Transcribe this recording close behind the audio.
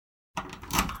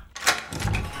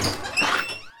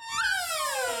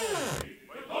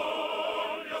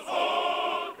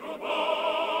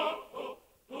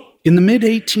In the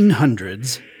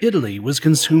mid-1800s, Italy was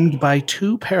consumed by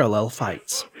two parallel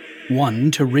fights.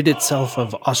 One to rid itself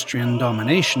of Austrian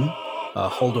domination, a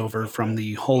holdover from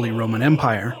the Holy Roman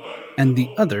Empire, and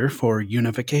the other for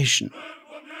unification.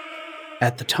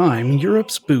 At the time,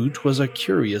 Europe's boot was a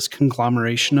curious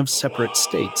conglomeration of separate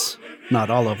states,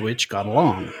 not all of which got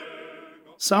along.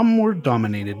 Some were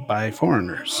dominated by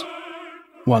foreigners.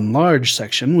 One large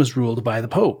section was ruled by the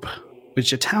Pope,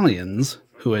 which Italians,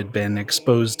 who had been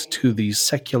exposed to the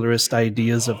secularist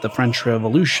ideas of the French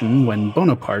Revolution when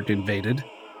Bonaparte invaded,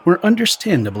 were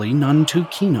understandably none too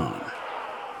keen on.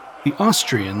 The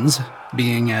Austrians,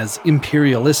 being as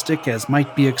imperialistic as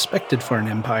might be expected for an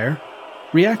empire,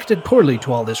 reacted poorly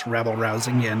to all this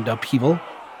rabble-rousing and upheaval,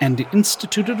 and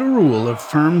instituted a rule of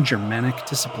firm Germanic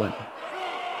discipline.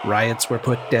 Riots were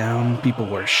put down, people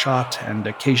were shot and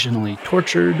occasionally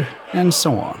tortured, and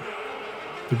so on.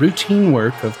 The routine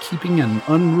work of keeping an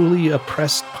unruly,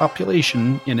 oppressed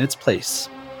population in its place.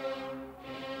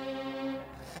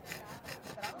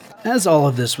 As all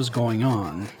of this was going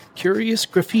on, curious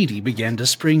graffiti began to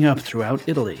spring up throughout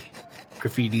Italy.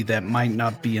 Graffiti that might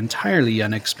not be entirely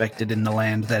unexpected in the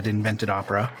land that invented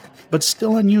opera, but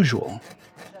still unusual.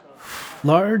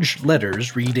 Large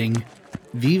letters reading,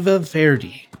 "Viva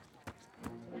Verdi."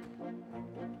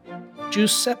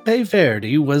 Giuseppe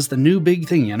Verdi was the new big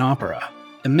thing in opera,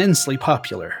 immensely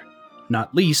popular,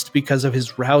 not least because of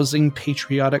his rousing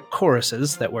patriotic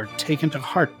choruses that were taken to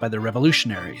heart by the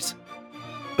revolutionaries.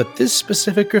 But this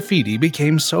specific graffiti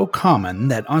became so common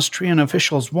that Austrian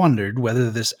officials wondered whether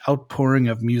this outpouring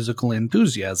of musical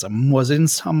enthusiasm was in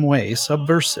some way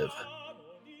subversive.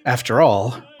 After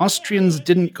all, Austrians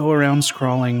didn't go around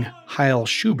scrawling Heil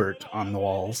Schubert on the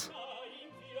walls.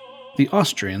 The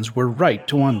Austrians were right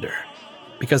to wonder,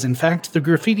 because in fact the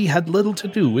graffiti had little to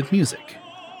do with music.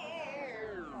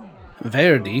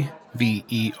 Verdi,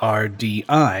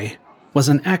 V-E-R-D-I, was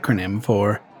an acronym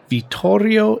for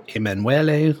Vittorio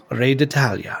Emanuele Re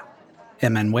d'Italia,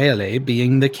 Emanuele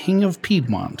being the King of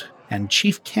Piedmont and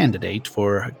chief candidate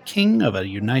for King of a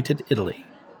United Italy.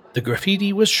 The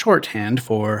graffiti was shorthand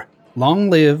for Long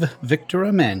Live Victor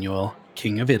Emmanuel,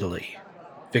 King of Italy.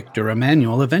 Victor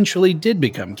Emmanuel eventually did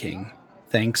become king,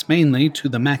 thanks mainly to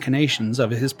the machinations of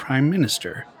his prime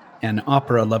minister, an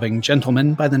opera-loving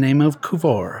gentleman by the name of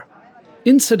Cavour.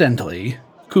 Incidentally,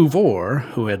 Cavour,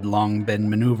 who had long been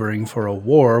maneuvering for a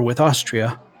war with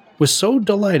Austria, was so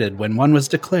delighted when one was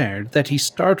declared that he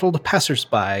startled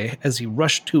passers-by as he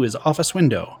rushed to his office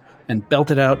window and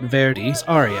belted out Verdi's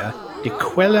aria Di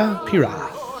Quella Pira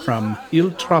from Il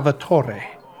Trovatore.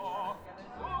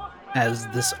 As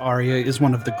this aria is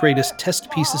one of the greatest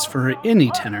test pieces for any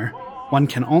tenor, one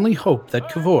can only hope that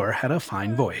Cavour had a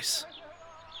fine voice.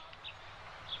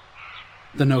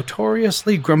 The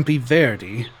notoriously grumpy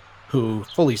Verdi, who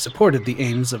fully supported the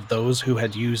aims of those who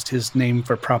had used his name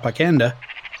for propaganda,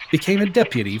 became a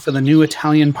deputy for the new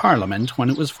Italian parliament when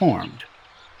it was formed,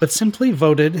 but simply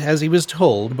voted as he was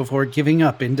told before giving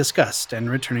up in disgust and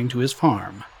returning to his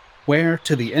farm, where,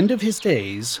 to the end of his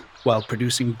days, while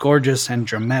producing gorgeous and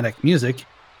dramatic music,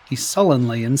 he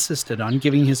sullenly insisted on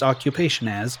giving his occupation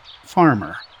as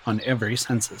farmer on every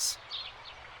census.